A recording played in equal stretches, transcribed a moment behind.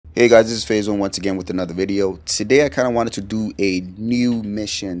Hey guys, this is Faison once again with another video. Today I kind of wanted to do a new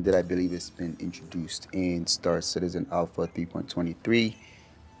mission that I believe has been introduced in Star Citizen Alpha 3.23.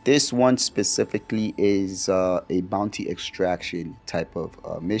 This one specifically is a bounty extraction type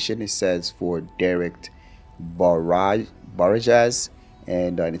of mission. It says for direct barrages,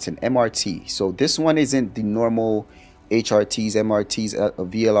 and it's an MRT. So this one isn't the normal HRTs, MRTs,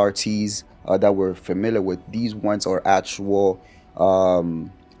 VLRTs that we're familiar with. These ones are actual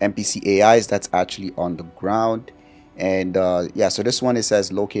NPC AIs that's actually on the ground. And yeah, so this one, it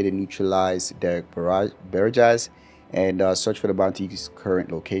says located, neutralize direct barrages, and search for the bounty's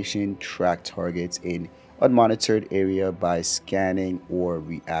current location, track targets in unmonitored area by scanning or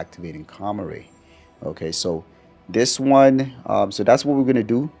reactivating comm array. Okay, so this one, so that's what we're gonna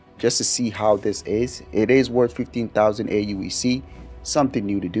do just to see how this is. It is worth 15,000 AUEC, something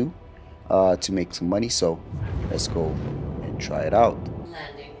new to do to make some money. So let's go and try it out.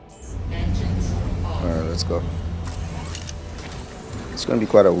 All right, let's go. It's gonna be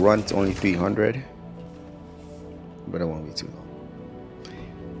quite a run. It's only 300, but it won't be too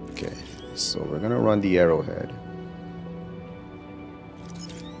long. Okay, so we're gonna run the arrowhead.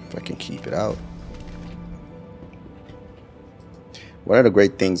 If I can keep it out. One of the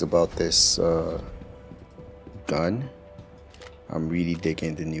great things about this gun, I'm really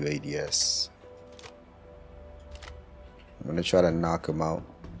digging the new ADS. I'm gonna try to knock him out.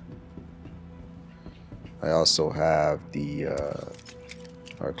 I also have the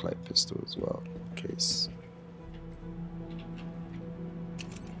arc light pistol as well, in case.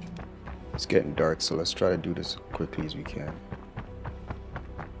 It's getting dark, so let's try to do this as quickly as we can.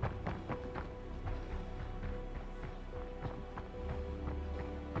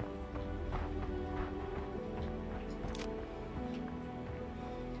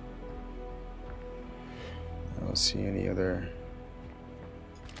 I don't see any other.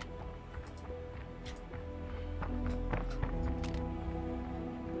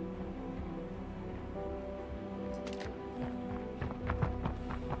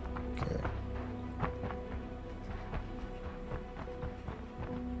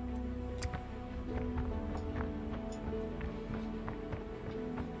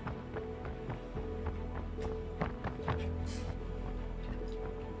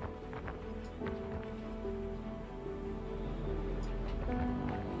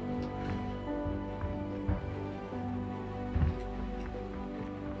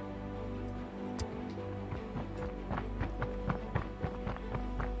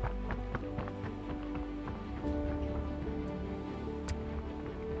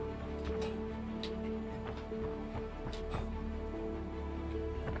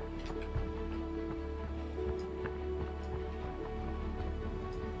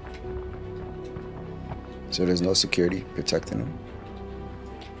 So there's no security protecting him.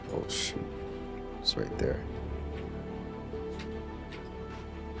 Oh shoot, it's right there.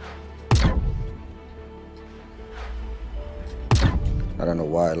 I don't know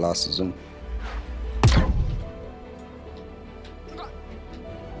why I lost the zoom.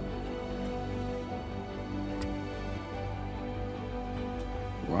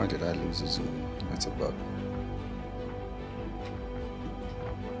 Why did I lose the zoom? That's a bug.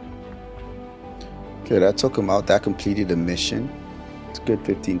 Okay, that took him out. That completed the mission. It's a good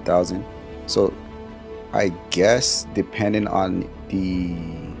 15,000. So I guess depending on the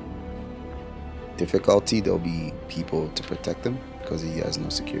difficulty, there'll be people to protect him because he has no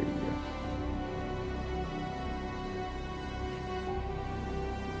security here.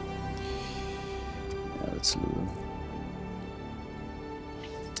 Yeah, let's loot him.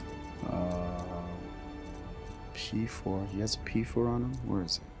 P4. He has a P4 on him. Where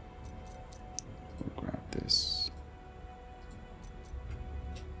is it? We'll grab this.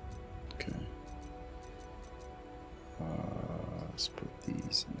 Okay. Let's put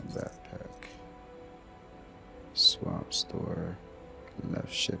these in the backpack. Swap store.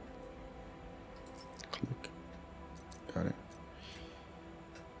 Left ship. Click. Got it.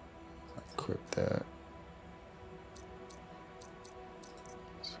 Equip that.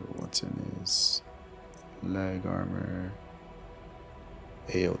 So what's in his leg armor?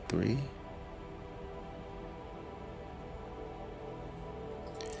 AO3.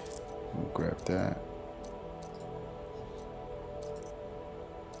 We'll grab that.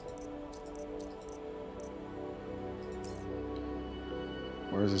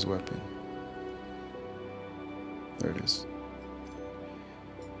 Where's his weapon? There it is.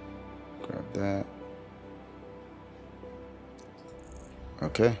 Grab that.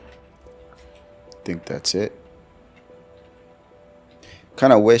 Okay. I think that's it.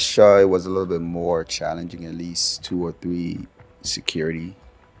 Kind of wish it was a little bit more challenging, at least 2 or 3 security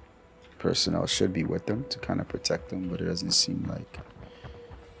personnel should be with them to kind of protect them, but it doesn't seem like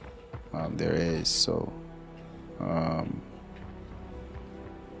there is. So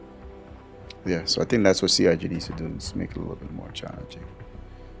yeah, so I think that's what CIG needs to do, is make it a little bit more challenging.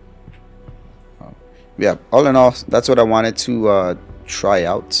 Yeah, all in all, that's what I wanted to try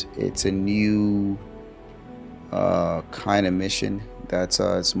out. It's a new kind of mission that's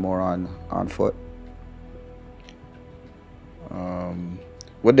it's more on foot.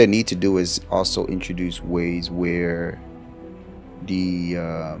 What they need to do is also introduce ways where the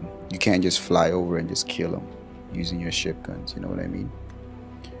you can't just fly over and just kill them using your ship guns, you know what I mean?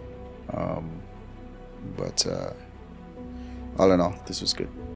 But all in all, this was good.